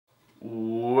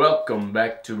welcome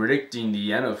back to Predicting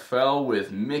the NFL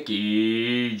with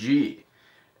Mickey G.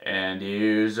 And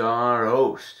here's our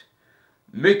host,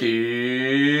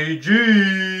 Mickey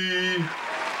G.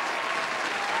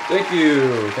 Thank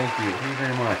you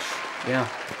very much. Yeah,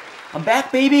 I'm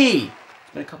back, baby.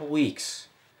 It's been a couple weeks,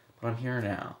 but I'm here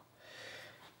now.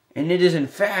 And it is, in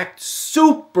fact,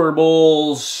 Super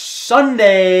Bowl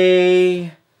Sunday.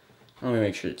 Let me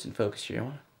make sure it's in focus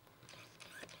here.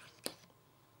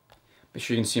 Make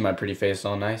sure you can see my pretty face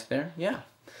all nice there. Yeah.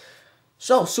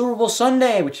 So, Super Bowl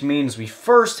Sunday, which means we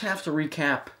first have to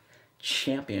recap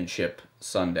Championship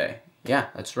Sunday. Yeah,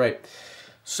 that's right.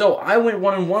 So, I went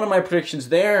 1-1 in my predictions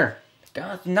there.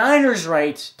 Got the Niners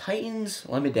right. Titans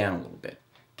let me down a little bit.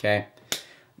 Okay.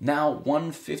 Now,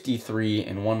 153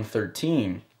 and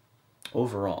 113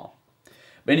 overall.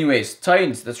 But anyways,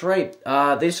 Titans, that's right.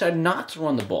 They decided not to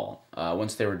run the ball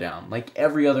once they were down, like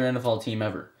every other NFL team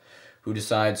ever, who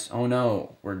decides, oh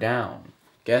no, we're down.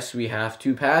 Guess we have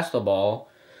to pass the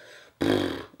ball,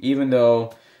 even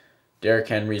though Derrick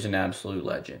Henry's an absolute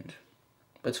legend.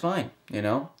 But it's fine, you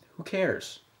know? Who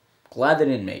cares? Glad they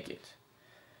didn't make it.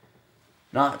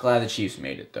 Not glad the Chiefs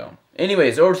made it, though.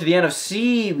 Anyways, over to the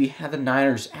NFC, we had the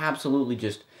Niners absolutely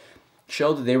just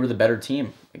show that they were the better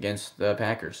team against the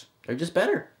Packers. They're just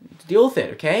better. Deal with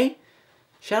it, okay?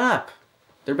 Shut up.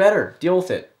 They're better. Deal with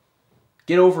it.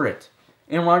 Get over it.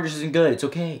 Aaron Rodgers isn't good. It's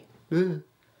okay. I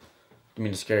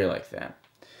mean to scare you like that.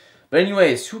 But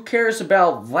anyways, who cares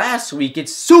about last week?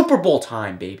 It's Super Bowl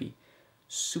time, baby.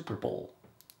 Super Bowl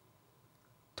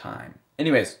time.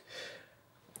 Anyways,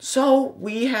 so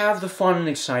we have the fun and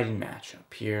exciting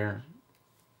matchup here.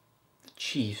 The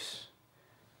Chiefs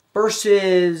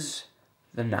versus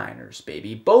the Niners,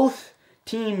 baby. Both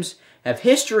teams have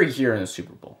history here in the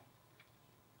Super Bowl.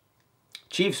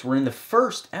 Chiefs were in the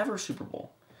first ever Super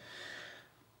Bowl.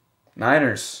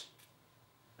 Niners,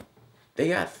 they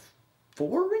got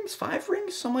 4 rings, 5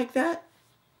 rings, something like that.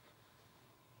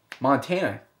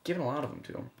 Montana, giving a lot of them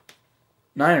to them.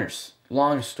 Niners,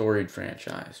 long storied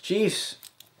franchise. Chiefs,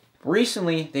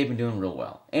 recently they've been doing real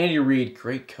well. Andy Reid,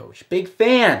 great coach. Big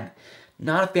fan.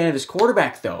 Not a fan of his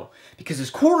quarterback, though, because his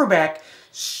quarterback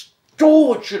stole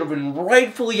what should have been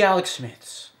rightfully Alex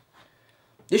Smith's.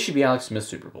 This should be Alex Smith's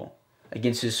Super Bowl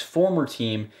against his former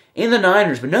team in the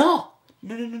Niners, but no.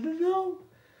 No.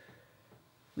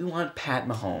 We want Pat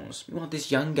Mahomes. We want this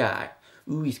young guy.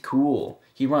 Ooh, he's cool.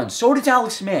 He runs. So does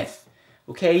Alex Smith.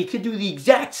 Okay, he could do the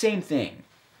exact same thing.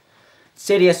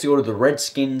 Said he has to go to the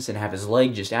Redskins and have his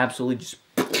leg just absolutely just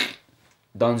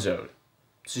dunzoed.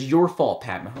 This is your fault,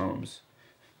 Pat Mahomes.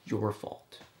 Your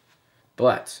fault.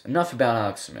 But enough about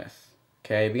Alex Smith.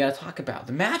 Okay, we got to talk about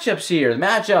the matchups here. The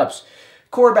matchups.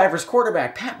 Quarterback versus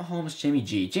quarterback. Pat Mahomes, Jimmy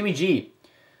G. Jimmy G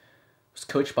was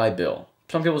coached by Bill.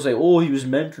 Some people say, oh, he was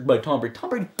mentored by Tom Brady. Tom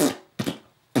Brady,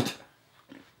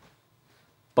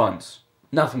 buns.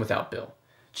 Nothing without Bill.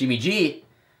 Jimmy G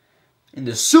in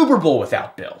the Super Bowl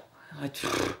without Bill.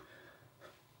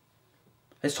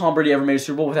 Has Tom Brady ever made a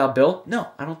Super Bowl without Bill?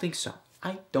 No, I don't think so.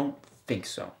 I don't think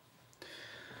so.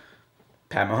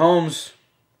 Pat Mahomes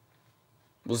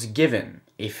was given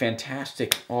a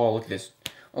fantastic, oh, look at this.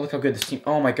 Oh, look how good this team,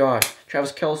 oh my gosh.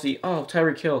 Travis Kelce, oh,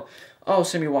 Tyreek Hill, oh,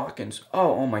 Sammy Watkins,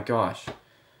 oh my gosh.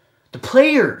 The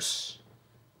players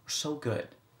are so good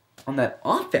on that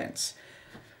offense.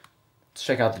 Let's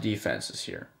check out the defenses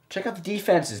here. Check out the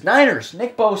defenses. Niners,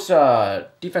 Nick Bosa,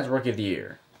 Defense Rookie of the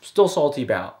Year. Still salty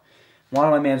about.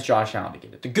 Wanted my man's Josh Allen to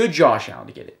get it. The good Josh Allen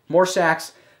to get it. More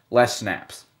sacks, less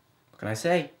snaps. What can I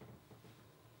say? I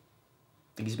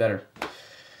think he's better.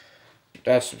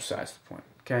 That's besides the point,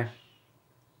 okay?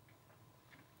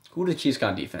 Who do the Chiefs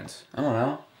got on defense? I don't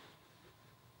know.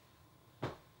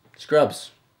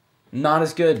 Scrubs. Not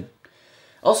as good.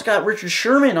 Also got Richard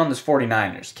Sherman on this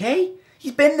 49ers, okay?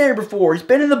 He's been there before. He's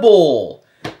been in the bowl.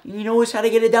 He knows how to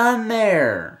get it done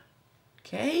there.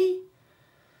 Okay?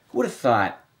 Who would have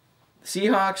thought the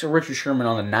Seahawks or Richard Sherman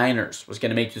on the Niners was going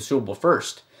to make the Super Bowl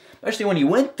first? Especially when he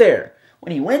went there.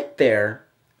 When he went there,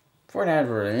 49ers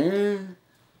were,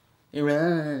 they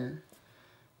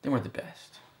weren't the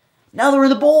best. Now they're in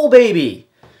the bowl, baby.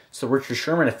 It's the Richard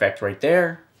Sherman effect right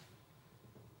there.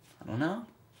 I don't know.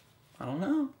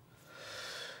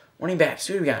 Running backs,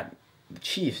 who do we got? The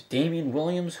Chiefs, Damian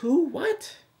Williams, who?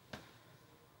 What?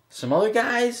 Some other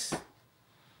guys?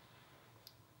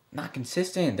 Not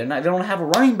consistent. They don't have a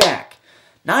running back.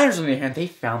 Niners, on the other hand, they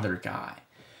found their guy.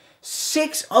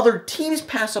 6 other teams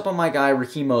pass up on my guy,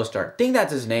 Raheem Mostert. Think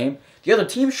that's his name. The other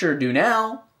teams sure do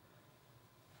now.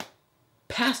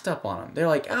 Passed up on him. They're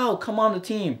like, oh, come on the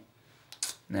team.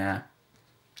 Nah.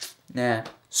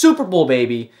 Super Bowl,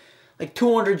 baby. Like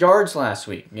 200 yards last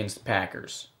week against the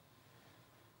Packers.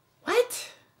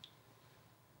 What?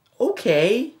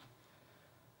 Okay.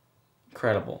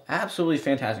 Incredible. Absolutely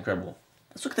fantastic. Incredible.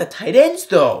 Let's look at the tight ends,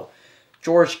 though.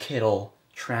 George Kittle,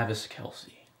 Travis Kelce.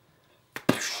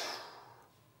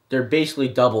 They're basically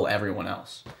double everyone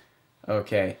else.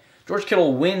 Okay. George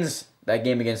Kittle wins that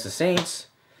game against the Saints.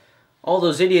 All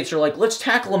those idiots are like, let's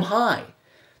tackle him high.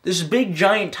 This big,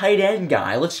 giant tight end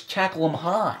guy, let's tackle him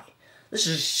high. This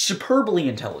is superbly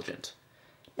intelligent.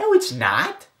 No, it's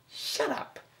not. Shut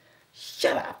up.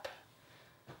 Shut up.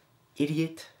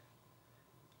 Idiot.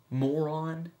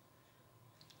 Moron.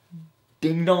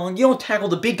 Ding dong. You don't tackle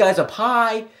the big guys up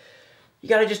high. You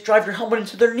gotta just drive your helmet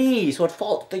into their knees so it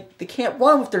falls. They can't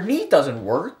run if their knee doesn't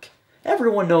work.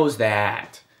 Everyone knows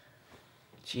that.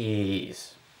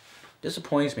 Jeez.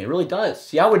 Disappoints me. It really does.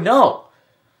 See, I would know.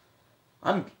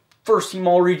 I'm first team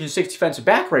all region 6 defensive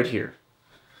back right here.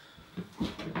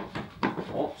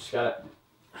 Oh, just got it.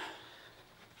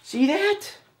 See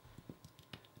that?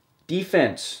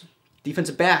 Defense.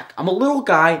 Defensive back. I'm a little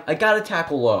guy. I gotta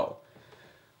tackle low.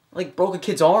 I like broke a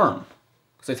kid's arm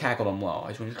because I tackled him low.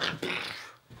 I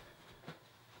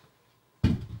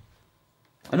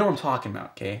know what I'm talking about,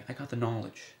 okay? I got the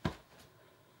knowledge.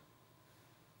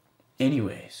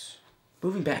 Anyways,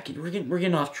 moving back, we're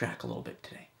getting off track a little bit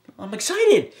today. I'm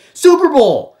excited. Super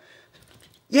Bowl.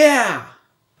 Yeah.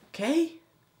 Okay.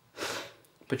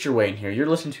 But you're waiting here. You're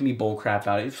listening to me bull crap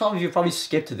out. Some of you probably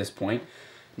skipped to this point.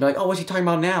 You're like, oh, what's he talking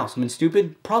about now? Something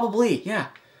stupid? Probably. Yeah.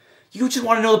 You just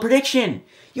want to know the prediction.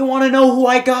 You want to know who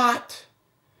I got.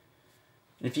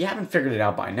 And if you haven't figured it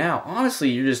out by now, honestly,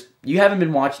 you haven't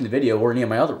been watching the video or any of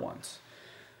my other ones.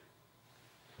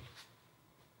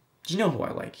 You know who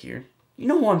I like here. You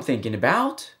know who I'm thinking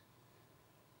about.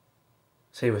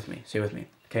 Say it with me. Say it with me.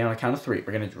 Okay, on a count of 3.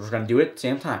 We're gonna do it at the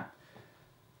same time.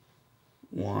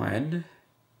 1,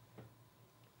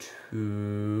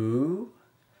 2.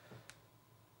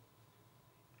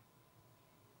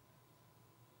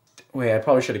 Wait, I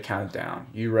probably should have counted down.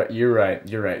 You're right.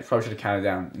 Probably should have counted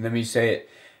down. And let me say it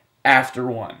after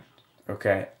 1.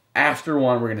 Okay? After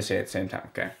 1, we're going to say it at the same time.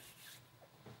 Okay?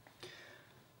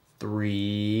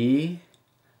 3,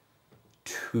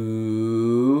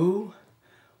 2,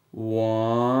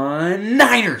 1.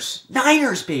 Niners!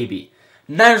 Niners, baby!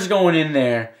 Niners going in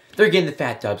there. They're getting the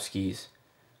fat dubskis.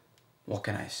 What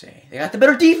can I say? They got the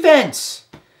better defense.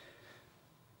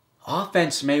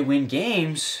 Offense may win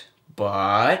games,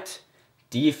 but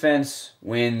defense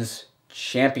wins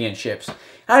championships.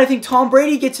 How do you think Tom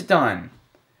Brady gets it done?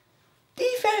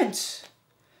 Defense.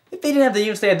 If they didn't have the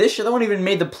defense they had this year, they wouldn't even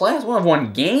made the playoffs. They wouldn't have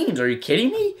won games. Are you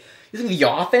kidding me? You think the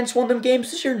offense won them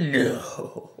games this year?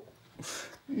 No.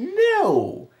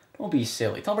 No. Don't be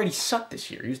silly. Tom Brady sucked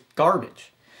this year. He was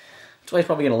garbage. That's why he's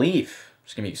probably going to leave.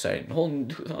 It's going to be exciting. A whole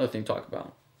other thing to talk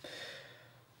about.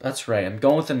 That's right. I'm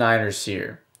going with the Niners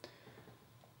here.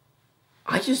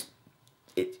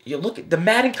 You look at the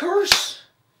Madden curse.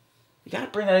 You got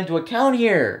to bring that into account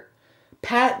here.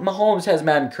 Pat Mahomes has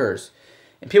Madden curse.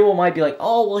 And people might be like,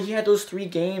 oh, well, he had those 3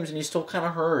 games and he's still kind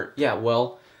of hurt. Yeah,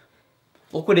 well,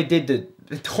 look what it did to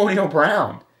Antonio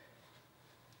Brown.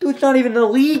 Dude's not even in the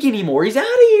league anymore. He's out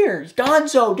of here. He's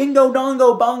gonzo, dingo,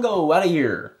 dongo, bongo, out of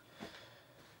here.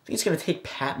 Think it's going to take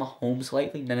Pat Mahomes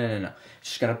lightly? No. It's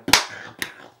just going to...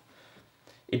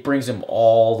 It brings him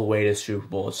all the way to the Super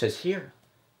Bowl. It says here.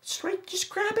 It's right. Just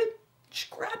grab it. Just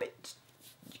grab it.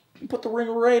 You put the ring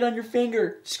right on your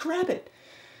finger. Just grab it.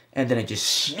 And then it just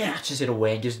snatches it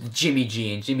away and just Jimmy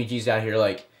G. And Jimmy G's out here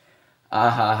like,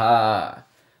 ah ha ha.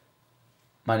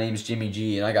 My name's Jimmy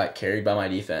G and I got carried by my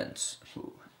defense.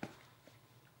 Ooh.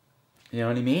 You know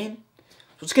what I mean?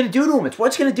 It's what's going to do to him. It's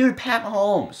what's going to do to Pat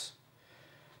Mahomes.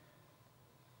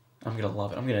 I'm going to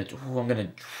love it. I'm going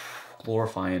to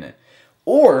glorify in it.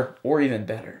 Or even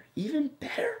better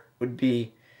would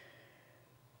be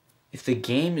if the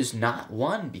game is not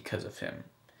won because of him.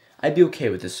 I'd be okay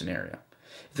with this scenario.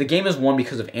 If the game is won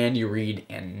because of Andy Reid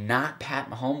and not Pat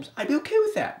Mahomes, I'd be okay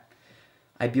with that.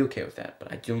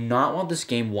 But I do not want this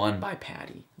game won by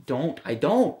Patty. I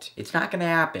don't. It's not going to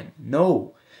happen.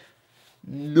 No.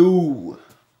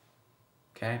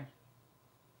 Okay?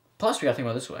 Plus, we got to think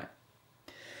about it this way.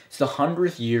 It's the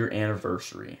 100th year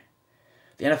anniversary.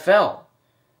 The NFL.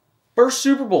 First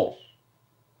Super Bowl.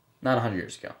 Not 100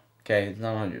 years ago. Okay?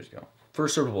 Not 100 years ago.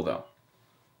 First Super Bowl, though.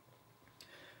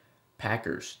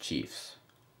 Packers, Chiefs.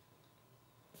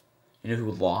 You know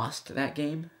who lost that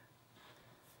game?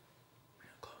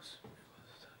 Real close.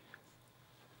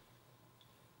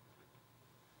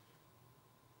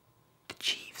 The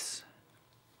Chiefs.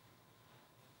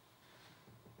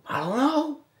 I don't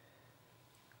know.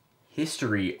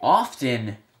 History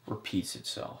often repeats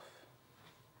itself.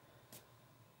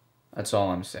 That's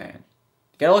all I'm saying.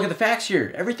 You gotta look at the facts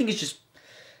here. Everything is just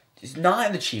not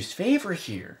in the Chiefs' favor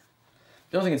here.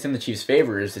 The only thing that's in the Chiefs'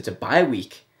 favor is it's a bye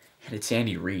week, and it's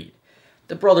Andy Reid.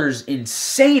 The brother's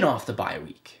insane off the bye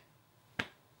week.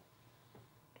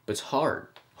 But it's hard.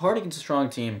 Hard against a strong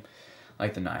team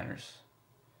like the Niners.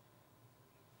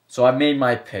 So I've made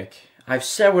my pick. I've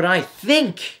said what I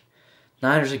think.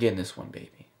 Niners are getting this one,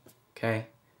 baby. Okay?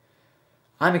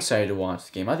 I'm excited to watch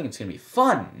the game. I think it's going to be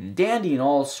fun and dandy and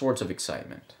all sorts of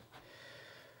excitement.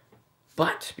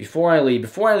 But before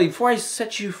I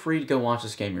set you free to go watch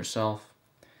this game yourself,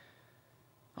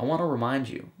 I want to remind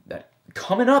you that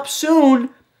coming up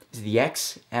soon is the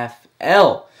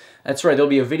XFL. That's right, there'll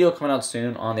be a video coming out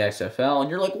soon on the XFL, and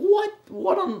you're like, what?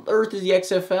 What on earth is the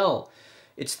XFL?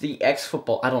 It's the X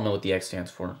football. I don't know what the X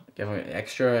stands for.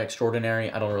 Extra,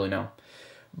 extraordinary, I don't really know.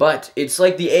 But it's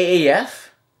like the AAF,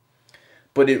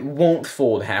 but it won't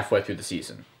fold halfway through the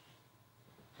season.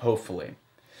 Hopefully.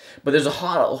 But there's a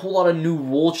whole lot of new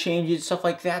rule changes, stuff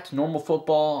like that. Normal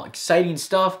football, exciting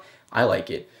stuff. I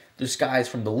like it. There's guys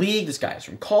from the league, there's guys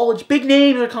from college. Big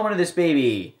names are coming to this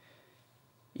baby.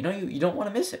 You know, you don't want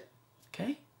to miss it.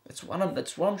 Okay? That's what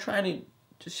I'm trying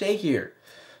to say here.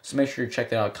 So make sure you check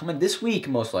that out. Coming this week,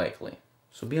 most likely.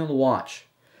 So be on the watch.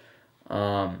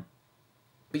 But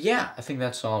yeah, I think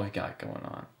that's all we got going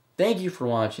on. Thank you for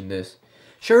watching this.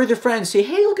 Share with your friends. Say,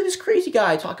 hey, look at this crazy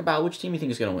guy. Talk about which team you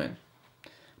think is going to win.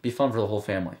 Be fun for the whole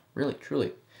family. Really,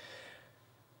 truly.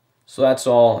 So that's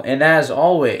all. And as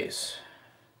always,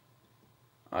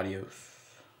 adios.